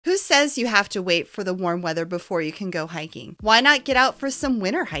Who says you have to wait for the warm weather before you can go hiking? Why not get out for some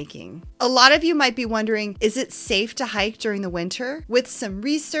winter hiking? A lot of you might be wondering, is it safe to hike during the winter? With some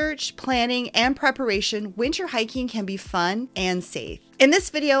research, planning, and preparation, winter hiking can be fun and safe. In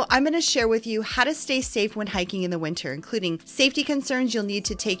this video, I'm going to share with you how to stay safe when hiking in the winter, including safety concerns you'll need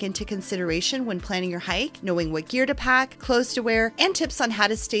to take into consideration when planning your hike, knowing what gear to pack, clothes to wear, and tips on how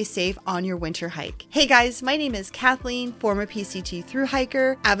to stay safe on your winter hike. Hey guys, my name is Kathleen, former PCT thru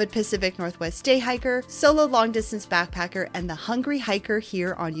hiker, avid Pacific Northwest day hiker, solo long distance backpacker, and the hungry hiker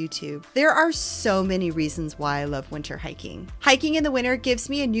here on YouTube. There are so many reasons why I love winter hiking. Hiking in the winter gives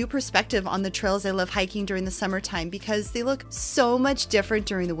me a new perspective on the trails I love hiking during the summertime because they look so much different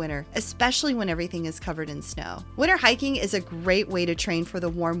during the winter, especially when everything is covered in snow. Winter hiking is a great way to train for the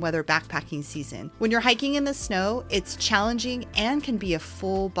warm weather backpacking season. When you're hiking in the snow, it's challenging and can be a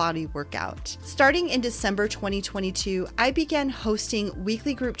full body workout. Starting in December 2022, I began hosting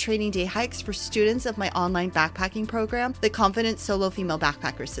weekly group training day hikes for students of my online backpacking program, the Confident Solo Female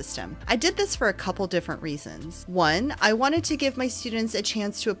Backpacker System. I did this for a couple different reasons. One, I wanted to give my students a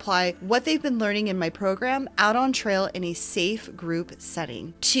chance to apply what they've been learning in my program out on trail in a safe group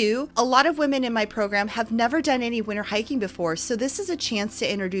setting. Two, a lot of women in my program have never done any winter hiking before, so this is a chance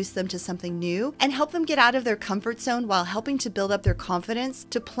to introduce them to something new and help them get out of their comfort zone while helping to build up their confidence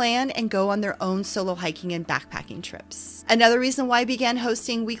to plan and go on their own solo hiking and backpacking trips. Another reason why I began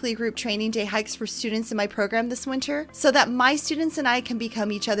hosting weekly group training day hikes for students in my program this winter, so that my students and I can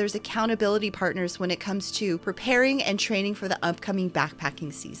become each other's accountability partners when it comes to preparing and training for the upcoming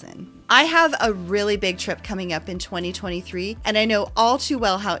backpacking season. I have a really big trip coming up in 2023, and I know all too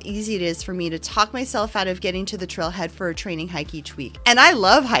well how easy it is for me to talk myself out of getting to the trailhead for a training hike each week. And I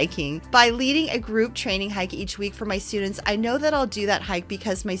love hiking. By leading a group training hike each week for my students, I know that I'll do that hike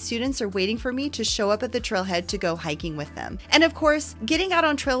because my students are waiting for me to show up at the trailhead to go hiking with them. And of course, getting out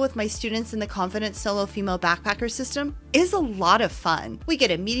on trail with my students in the Confident Solo Female Backpacker System is a lot of fun. We get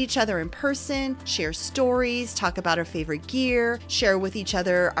to meet each other in person, share stories, talk about our favorite gear, share with each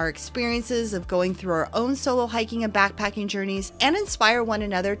other our experiences of going through our own solo hiking and backpacking journeys, and inspire one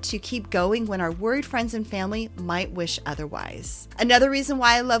another to keep going when our worried friends and family might wish otherwise. Another reason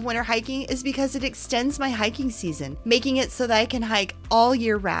why I love winter hiking is because it extends my hiking season, making it so that I can hike all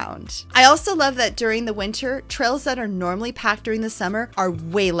year round. I also love that during the winter, trails that are normally packed during the summer are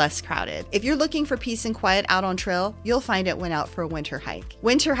way less crowded. If you're looking for peace and quiet out on trail, you'll find it when out for a winter hike.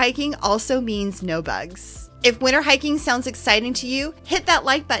 Winter hiking also means no bugs. If winter hiking sounds exciting to you, hit that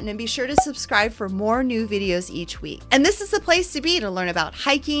like button and be sure to subscribe for more new videos each week. And this is the place to be to learn about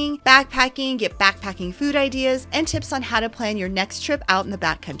hiking, backpacking, get backpacking food ideas, and tips on how to plan your next trip out in the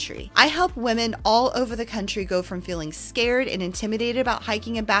backcountry. I help women all over the country go from feeling scared and intimidated about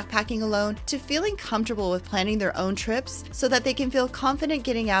hiking and backpacking alone to feeling comfortable with planning their own trips so that they can feel confident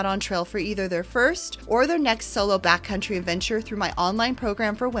getting out on trail for either their first or their next solo backcountry adventure through my online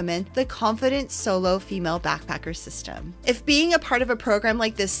program for women, the Confident Solo Female Backpacker System. If being a part of a program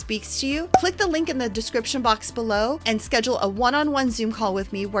like this speaks to you, click the link in the description box below and schedule a one-on-one Zoom call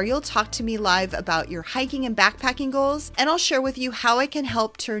with me where you'll talk to me live about your hiking and backpacking goals, and I'll share with you how I can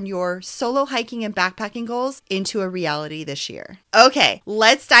help turn your solo hiking and backpacking goals into a reality this year. Okay,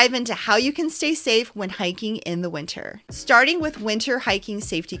 let's dive into how you can stay safe when hiking in the winter. Starting with winter hiking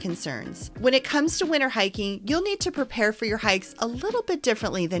safety concerns. When it comes to winter hiking, you'll need to prepare for your hikes a little bit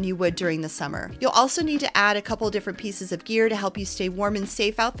differently than you would during the summer. You'll also need to add a couple different pieces of gear to help you stay warm and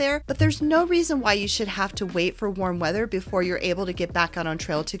safe out there, but there's no reason why you should have to wait for warm weather before you're able to get back out on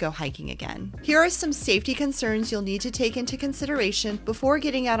trail to go hiking again. Here are some safety concerns you'll need to take into consideration before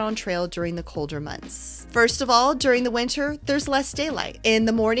getting out on trail during the colder months. First of all, during the winter, there's less daylight. In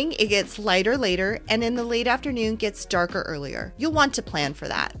the morning, it gets lighter later, and in the late afternoon, gets darker earlier. You'll want to plan for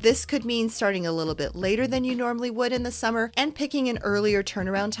that. This could mean starting a little bit later than you normally would in the summer and picking an earlier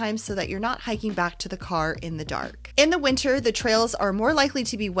turnaround time so that you're not hiking back to the car in the dark. In the winter, the trails are more likely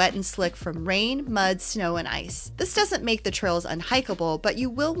to be wet and slick from rain, mud, snow, and ice. This doesn't make the trails unhikeable, but you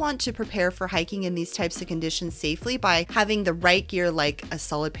will want to prepare for hiking in these types of conditions safely by having the right gear like a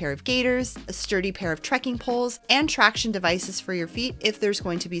solid pair of gaiters, a sturdy pair of trekking poles, and traction devices for your feet if there's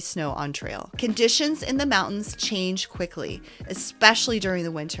going to be snow on trail. Conditions in the mountains change quickly, especially during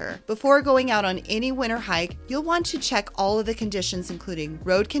the winter. Before going out on any winter hike, you'll want to check all of the conditions including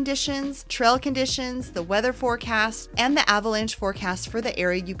road conditions, trail conditions, the the weather forecast and the avalanche forecast for the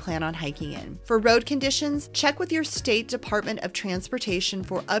area you plan on hiking in. For road conditions, check with your state Department of Transportation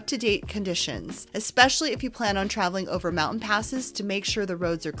for up-to-date conditions, especially if you plan on traveling over mountain passes to make sure the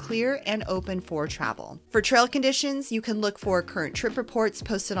roads are clear and open for travel. For trail conditions, you can look for current trip reports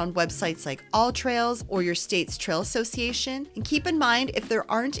posted on websites like All Trails or your state's trail association. And keep in mind, if there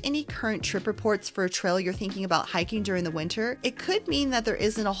aren't any current trip reports for a trail you're thinking about hiking during the winter, it could mean that there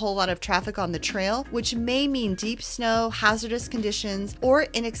isn't a whole lot of traffic on the trail, which may mean deep snow, hazardous conditions, or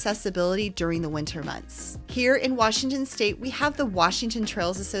inaccessibility during the winter months. Here in Washington State, we have the Washington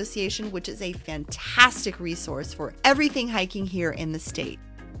Trails Association, which is a fantastic resource for everything hiking here in the state.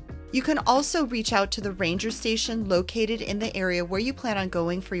 You can also reach out to the ranger station located in the area where you plan on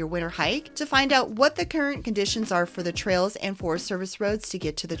going for your winter hike to find out what the current conditions are for the trails and Forest Service roads to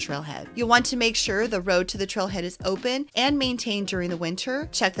get to the trailhead. You'll want to make sure the road to the trailhead is open and maintained during the winter,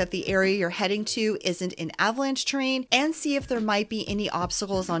 check that the area you're heading to isn't in avalanche terrain, and see if there might be any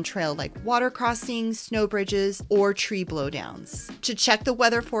obstacles on trail like water crossings, snow bridges, or tree blowdowns. To check the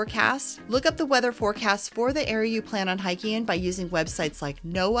weather forecast, look up the weather forecast for the area you plan on hiking in by using websites like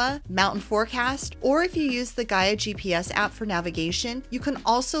NOAA, Mountain Forecast, or if you use the Gaia GPS app for navigation, you can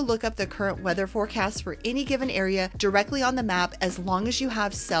also look up the current weather forecast for any given area directly on the map as long as you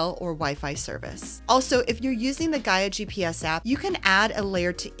have cell or Wi-Fi service. Also, if you're using the Gaia GPS app, you can add a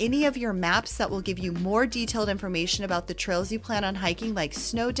layer to any of your maps that will give you more detailed information about the trails you plan on hiking, like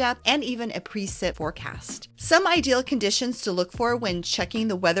snow depth and even a preset forecast. Some ideal conditions to look for when checking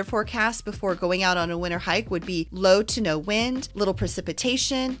the weather forecast before going out on a winter hike would be low to no wind, little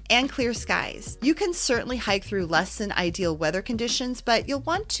precipitation, and clear skies. You can certainly hike through less than ideal weather conditions, but you'll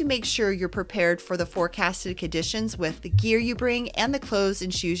want to make sure you're prepared for the forecasted conditions with the gear you bring and the clothes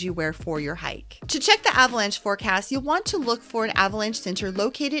and shoes you wear for your hike. To check the avalanche forecast, you'll want to look for an avalanche center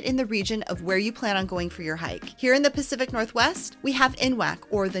located in the region of where you plan on going for your hike. Here in the Pacific Northwest, we have NWAC,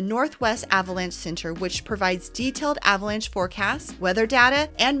 or the Northwest Avalanche Center, which provides detailed avalanche forecasts, weather data,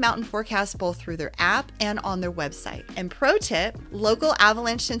 and mountain forecasts both through their app and on their website. And pro tip, local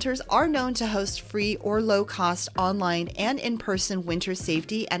avalanche centers are known to host free or low-cost online and in-person winter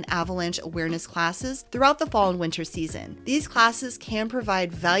safety and avalanche awareness classes throughout the fall and winter season. These classes can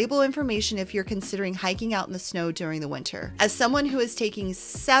provide valuable information if you're considering hiking out in the snow during the winter. As someone who is taking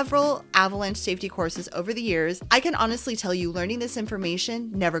several avalanche safety courses over the years, I can honestly tell you learning this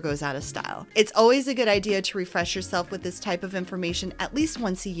information never goes out of style. It's always a good idea to refresh yourself with this type of information at least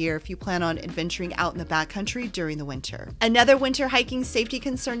once a year if you plan on adventuring out in the backcountry during the winter. Another winter hiking safety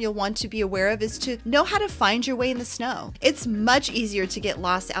concern you'll want to be aware of is to know how to find your way in the snow. It's much easier to get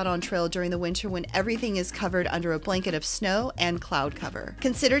lost out on trail during the winter when everything is covered under a blanket of snow and cloud cover.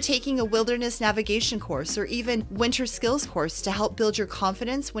 Consider taking a wilderness navigation course or even winter skills course to help build your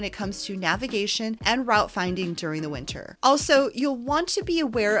confidence when it comes to navigation and route finding during the winter. Also, you'll want to be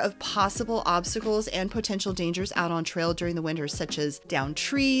aware of possible obstacles and potential dangers out on trail during the winter, such as downed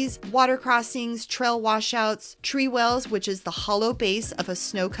trees, water crossings, trail washouts, tree wells, which is the hollow base of a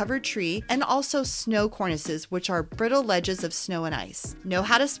snow-covered tree, and also snow cornices, which are brittle ledges of snow and ice. Know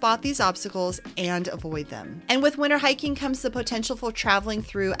how to spot these obstacles and avoid them. And with winter hiking comes the potential for traveling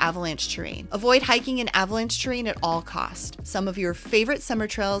through avalanche terrain. Avoid hiking in avalanche terrain at all costs. Some of your favorite summer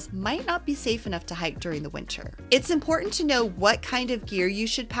trails might not be safe enough to hike during the winter. It's important to know what kind of gear you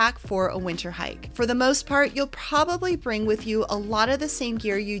should pack for a winter hike. For the most part, you'll probably bring with you a lot of the same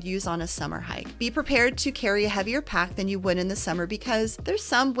gear you'd use on a summer hike. Be prepared to carry a heavier pack than you would in the summer because there's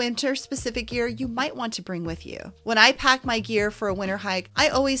some winter-specific gear you might want to bring with you. When I pack my gear for a winter hike, I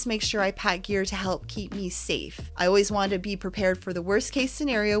always make sure I pack gear to help keep me safe. I always want to be prepared for the worst-case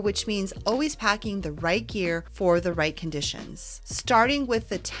scenario, which means always packing the right gear for the right conditions. Starting with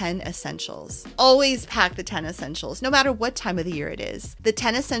the 10 essentials. Always pack the 10 essentials, no matter what time of the year it is. The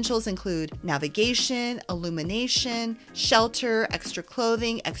 10 essentials include navigation, illumination, shelter, extra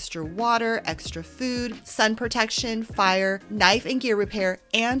clothing, extra water, extra food, sun protection, fire, knife and gear repair,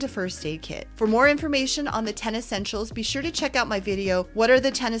 and a first aid kit. For more information on the 10 essentials, be sure to check out my video, What are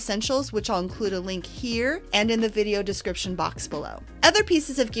the 10 Essentials?, which I'll include a link here and in the video description box below. Other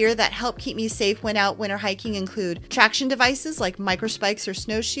pieces of gear that help keep me safe when out winter hiking include traction devices like microspikes or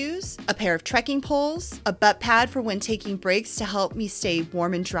snowshoes, a pair of trekking poles, a butt pad for when taking breaks to help me stay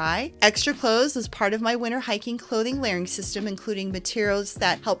warm and dry, extra clothes as part of my winter hiking clothing layering system, including materials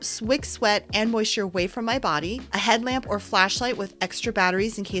that help wick sweat and moisture away from my body, a headlamp or flashlight with extra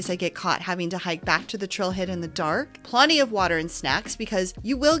batteries in case I get caught having to hike back to the trailhead in the dark, plenty of water and snacks because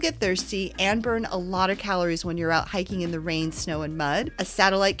you will get thirsty and burn a lot of calories when you're out hiking in the rain, snow, and mud, a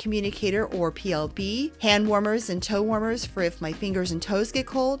satellite communicator or PLB, hand warmers and toe warmers for if my fingers and toes get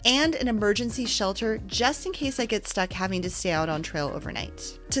cold, and an emergency shelter just in case I get stuck having to stay out on trail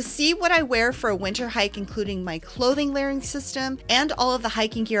overnight. To see what I wear for a winter hike, including my clothing layering system and all of the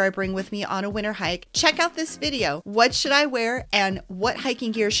hiking gear I bring with me on a winter hike, check out this video. What should I wear and what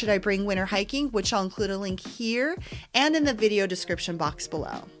hiking gear should I bring winter hiking, which I'll include a link here and in the video description box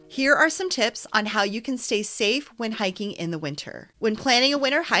below. Here are some tips on how you can stay safe when hiking in the winter. When planning a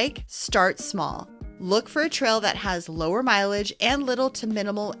winter hike, start small. Look for a trail that has lower mileage and little to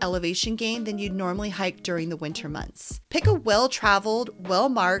minimal elevation gain than you'd normally hike during the winter months. Pick a well-traveled,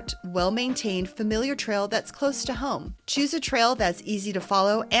 well-marked, well-maintained, familiar trail that's close to home. Choose a trail that's easy to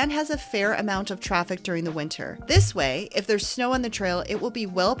follow and has a fair amount of traffic during the winter. This way, if there's snow on the trail, it will be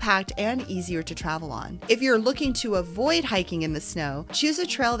well-packed and easier to travel on. If you're looking to avoid hiking in the snow, choose a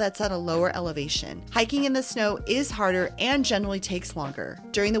trail that's at a lower elevation. Hiking in the snow is harder and generally takes longer.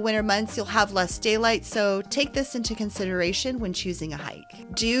 During the winter months, you'll have less daylight, so take this into consideration when choosing a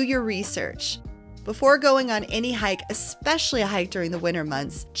hike. Do your research. Before going on any hike, especially a hike during the winter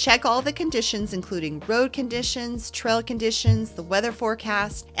months, check all the conditions including road conditions, trail conditions, the weather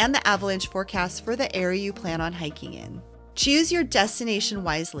forecast, and the avalanche forecast for the area you plan on hiking in. Choose your destination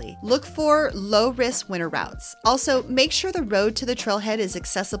wisely. Look for low-risk winter routes. Also, make sure the road to the trailhead is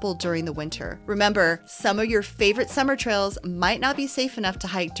accessible during the winter. Remember, some of your favorite summer trails might not be safe enough to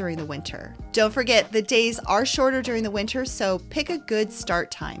hike during the winter. Don't forget, the days are shorter during the winter, so pick a good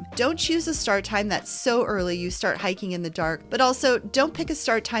start time. Don't choose a start time that's so early you start hiking in the dark, but also don't pick a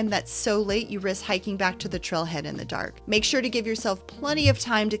start time that's so late you risk hiking back to the trailhead in the dark. Make sure to give yourself plenty of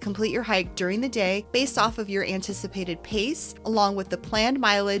time to complete your hike during the day based off of your anticipated pace, along with the planned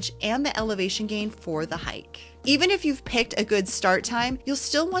mileage and the elevation gain for the hike. Even if you've picked a good start time, you'll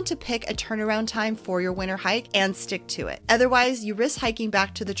still want to pick a turnaround time for your winter hike and stick to it. Otherwise, you risk hiking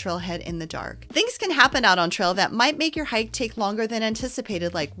back to the trailhead in the dark. Things can happen out on trail that might make your hike take longer than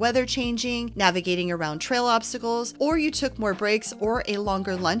anticipated, like weather changing, navigating around trail obstacles, or you took more breaks or a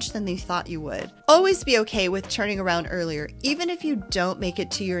longer lunch than you thought you would. Always be okay with turning around earlier, even if you don't make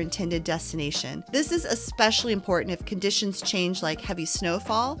it to your intended destination. This is especially important if conditions change like heavy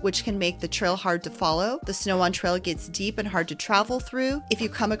snowfall, which can make the trail hard to follow, the snow on trail gets deep and hard to travel through, if you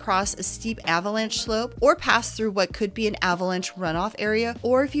come across a steep avalanche slope or pass through what could be an avalanche runoff area,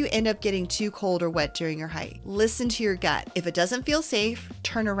 or if you end up getting too cold or wet during your hike. Listen to your gut. If it doesn't feel safe,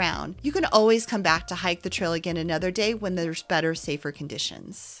 turn around. You can always come back to hike the trail again another day when there's better, safer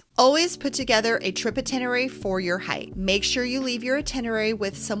conditions. Always put together a trip itinerary for your hike. Make sure you leave your itinerary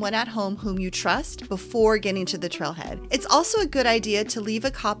with someone at home whom you trust before getting to the trailhead. It's also a good idea to leave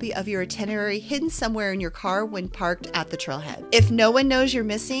a copy of your itinerary hidden somewhere in your car when parked at the trailhead. If no one knows you're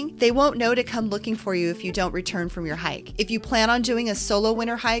missing, they won't know to come looking for you if you don't return from your hike. If you plan on doing a solo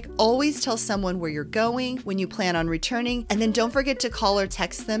winter hike, always tell someone where you're going, when you plan on returning, and then don't forget to call or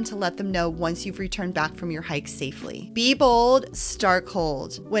text them to let them know once you've returned back from your hike safely. Be bold, start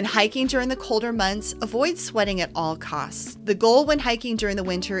cold. When hiking during the colder months, avoid sweating at all costs. The goal when hiking during the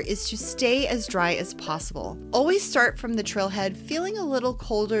winter is to stay as dry as possible. Always start from the trailhead feeling a little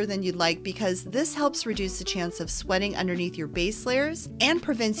colder than you'd like because this helps reduce the chance of sweating underneath your base layers and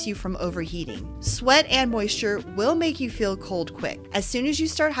prevents you from overheating. Sweat and moisture will make you feel cold quick. As soon as you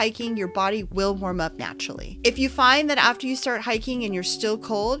start hiking, your body will warm up naturally. If you find that after you start hiking and you're still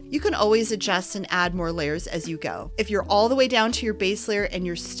cold, you can always adjust and add more layers as you go. If you're all the way down to your base layer and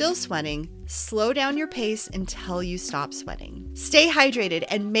you're still sweating, slow down your pace until you stop sweating. Stay hydrated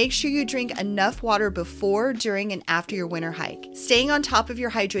and make sure you drink enough water before, during, and after your winter hike. Staying on top of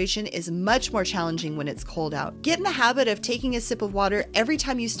your hydration is much more challenging when it's cold out. Get in the habit of taking a sip of water every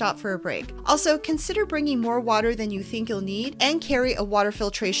time you stop for a break. Also, consider bringing more water than you think you'll need and carry a water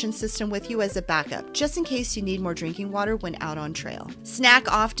filtration system with you as a backup, just in case you need more drinking water when out on trail. Snack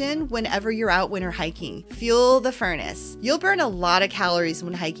often whenever you're out winter hiking. Fuel the furnace. You'll burn a lot of calories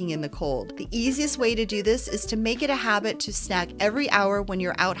when hiking in the cold. The easiest way to do this is to make it a habit to snack every hour when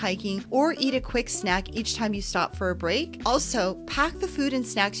you're out hiking or eat a quick snack each time you stop for a break. Also, pack the food and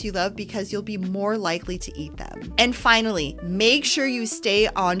snacks you love because you'll be more likely to eat them. And finally, make sure you stay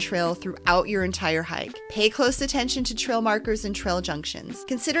on trail throughout your entire hike. Pay close attention to trail markers and trail junctions.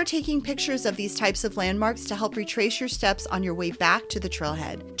 Consider taking pictures of these types of landmarks to help retrace your steps on your way back to the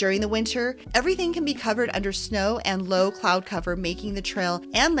trailhead. During the winter, everything can be covered under snow and low cloud cover, making the trail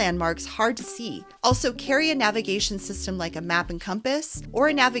and landmarks hard to see. Also, carry a navigation system like a map and compass or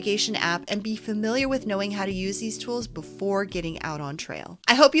a navigation app and be familiar with knowing how to use these tools before getting out on trail.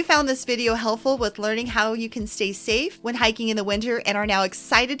 I hope you found this video helpful with learning how you can stay safe when hiking in the winter and are now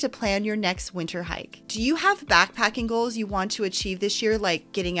excited to plan your next winter hike. Do you have backpacking goals you want to achieve this year,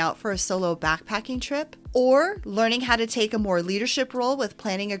 like getting out for a solo backpacking trip? Or learning how to take a more leadership role with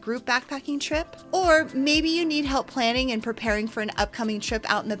planning a group backpacking trip? Or maybe you need help planning and preparing for an upcoming trip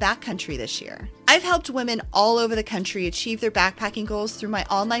out in the backcountry this year. I've helped women all over the country achieve their backpacking goals through my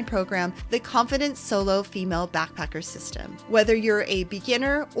online program, the Confident Solo Female Backpacker System. Whether you're a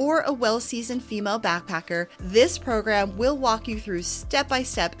beginner or a well-seasoned female backpacker, this program will walk you through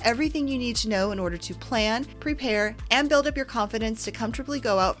step-by-step everything you need to know in order to plan, prepare, and build up your confidence to comfortably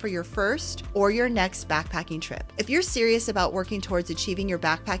go out for your first or your next backpacking trip. If you're serious about working towards achieving your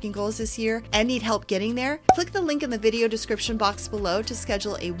backpacking goals this year and need help getting there, click the link in the video description box below to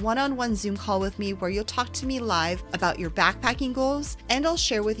schedule a one-on-one Zoom call with me where you'll talk to me live about your backpacking goals, and I'll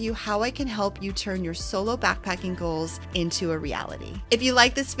share with you how I can help you turn your solo backpacking goals into a reality. If you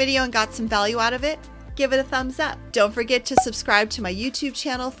like this video and got some value out of it, give it a thumbs up. Don't forget to subscribe to my YouTube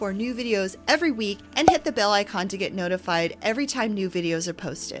channel for new videos every week and hit the bell icon to get notified every time new videos are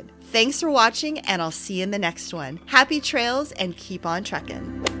posted. Thanks for watching, and I'll see you in the next one. Happy trails and keep on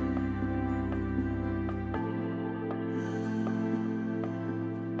trekking.